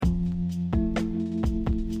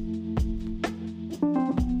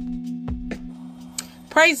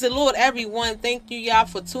Praise the Lord, everyone. Thank you, y'all,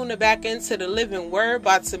 for tuning back into the Living Word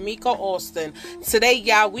by Tamika Austin. Today,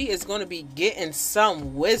 y'all, we is going to be getting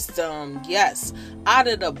some wisdom, yes, out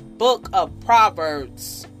of the book of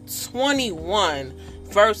Proverbs 21,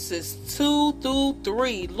 verses 2 through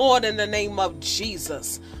 3. Lord, in the name of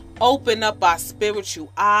Jesus, open up our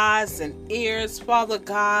spiritual eyes and ears, Father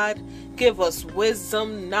God. Give us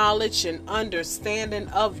wisdom, knowledge, and understanding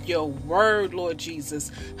of your word, Lord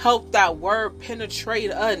Jesus. Help that word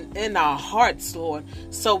penetrate in our hearts, Lord,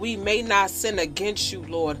 so we may not sin against you,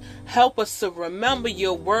 Lord. Help us to remember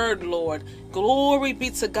your word, Lord. Glory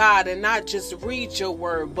be to God, and not just read your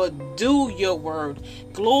word, but do your word.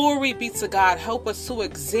 Glory be to God. Help us to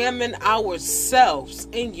examine ourselves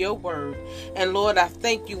in your word. And Lord, I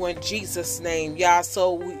thank you in Jesus' name, y'all.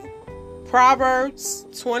 Proverbs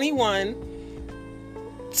 21,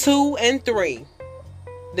 2 and 3.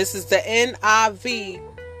 This is the NIV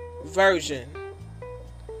version.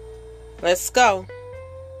 Let's go.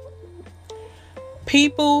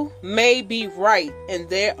 People may be right in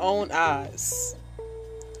their own eyes,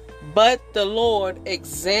 but the Lord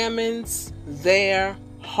examines their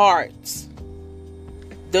hearts.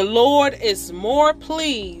 The Lord is more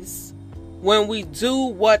pleased when we do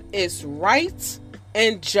what is right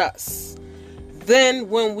and just than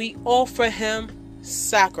when we offer him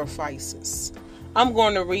sacrifices. I'm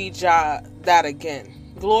going to read y'all that again.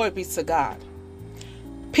 Glory be to God.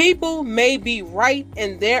 People may be right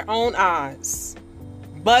in their own eyes,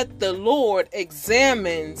 but the Lord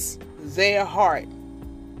examines their heart.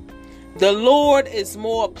 The Lord is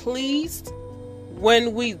more pleased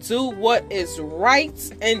when we do what is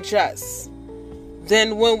right and just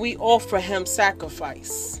than when we offer him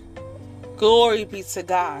sacrifice. Glory be to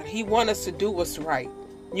God. He wants us to do what's right.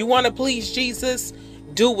 You want to please Jesus?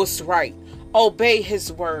 Do what's right. Obey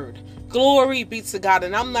his word. Glory be to God.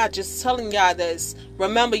 And I'm not just telling y'all this.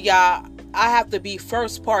 Remember, y'all, I have to be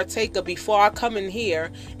first partaker before I come in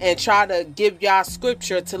here and try to give y'all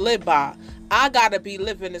scripture to live by. I got to be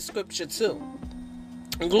living the scripture too.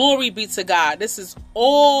 Glory be to God. This is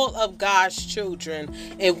all of God's children.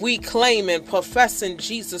 If we claim and professing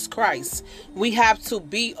Jesus Christ, we have to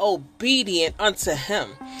be obedient unto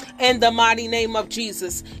him. In the mighty name of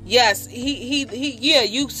Jesus. Yes,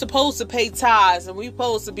 you supposed to pay tithes, and we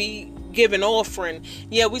supposed to be giving offering.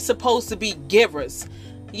 Yeah, we supposed to be givers.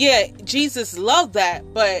 Yeah, Jesus loved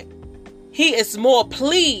that, but he is more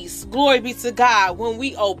pleased, glory be to God, when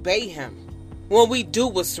we obey him. When we do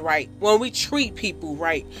what's right. When we treat people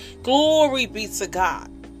right. Glory be to God.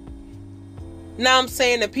 Now I'm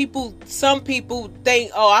saying that some people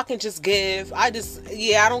think, oh, I can just give. I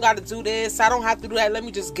don't got to do this. I don't have to do that. Let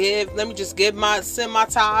me just give. Let me just send my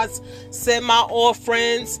tithes, send my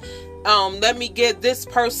offerings. Let me give this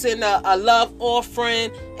person a love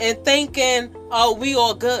offering, and thinking, oh, we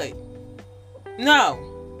all good. No.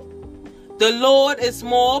 The Lord is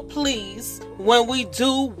more pleased when we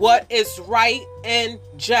do what is right and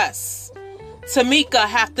just. Tamika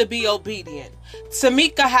have to be obedient.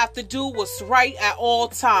 Tamika have to do what's right at all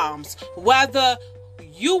times. Whether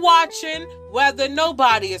you watching, whether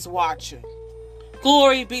nobody is watching.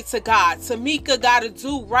 Glory be to God. Tamika got to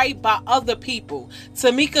do right by other people.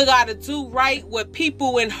 Tamika got to do right with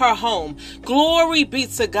people in her home. Glory be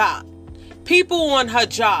to God. People on her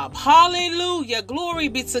job. Hallelujah. Glory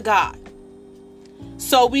be to God.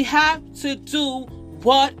 So we have to do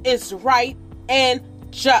what is right and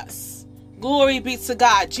just. Glory be to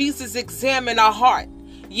God. Jesus examined our heart.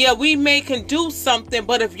 Yeah, we can do something,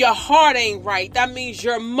 but if your heart ain't right, that means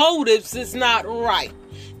your motives is not right.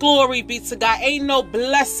 Glory be to God. Ain't no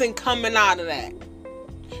blessing coming out of that.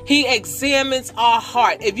 He examines our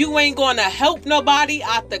heart. If you ain't going to help nobody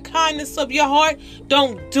out the kindness of your heart,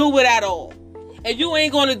 don't do it at all. If you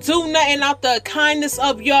ain't going to do nothing out the kindness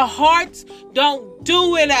of your heart, don't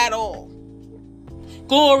do it at all.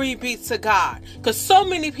 Glory be to God. Because so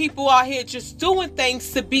many people out here just doing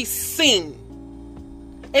things to be seen.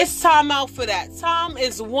 It's time out for that. Time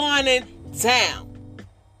is winding down.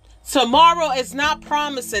 Tomorrow is not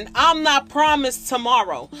promising. I'm not promised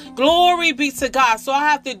tomorrow. Glory be to God. So I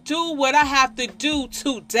have to do what I have to do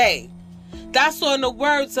today. That's what the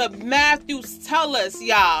words of Matthew tell us,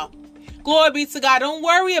 y'all. Glory be to God. Don't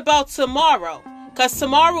worry about tomorrow, because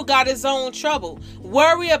tomorrow got his own trouble.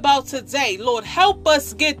 Worry about today. Lord, help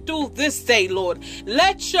us get through this day, Lord.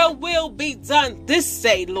 Let your will be done this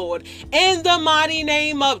day, Lord. In the mighty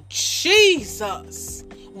name of Jesus.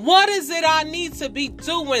 What is it I need to be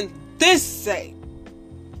doing this day?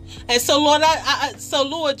 And so, Lord,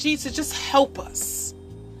 Lord Jesus, just help us.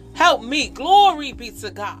 Help me. Glory be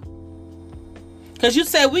to God. Because you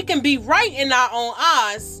said we can be right in our own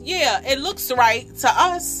eyes. Yeah, it looks right to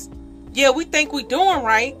us. Yeah, we think we're doing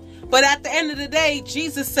right. But at the end of the day,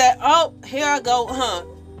 Jesus said, oh, here I go,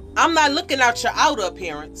 I'm not looking at your outer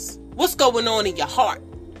appearance. What's going on in your heart?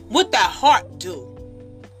 What that heart do?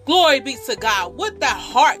 Glory be to God. What that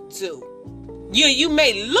heart do? You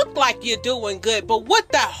may look like you're doing good, but what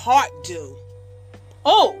that heart do?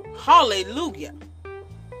 Oh, hallelujah.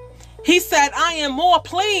 He said, I am more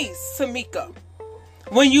pleased, Tamika,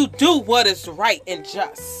 when you do what is right and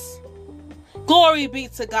just. Glory be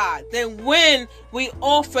to God. Than when we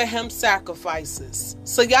offer him sacrifices.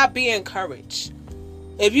 So y'all be encouraged.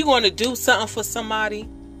 If you're going to do something for somebody,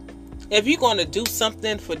 if you're going to do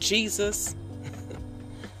something for Jesus,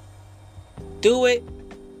 do it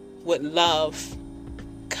with love,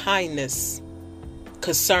 kindness,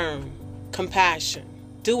 concern, compassion.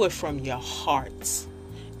 Do it from your heart.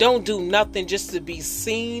 Don't do nothing just to be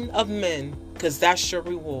seen of men, because that's your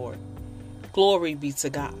reward. Glory be to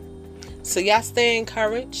God. So y'all stay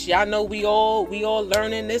encouraged. Y'all know we all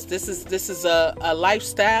learning this. This is a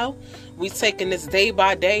lifestyle. We taking this day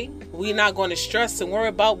by day. We're not going to stress and worry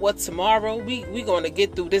about what tomorrow. We going to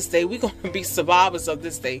get through this day. We're going to be survivors of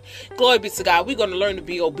this day. Glory be to God. We're going to learn to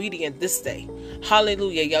be obedient this day.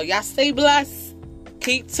 Hallelujah. Y'all stay blessed.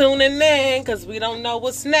 Keep tuning in, because we don't know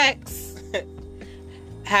what's next.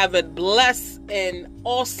 Have a blessed and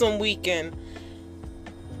awesome weekend.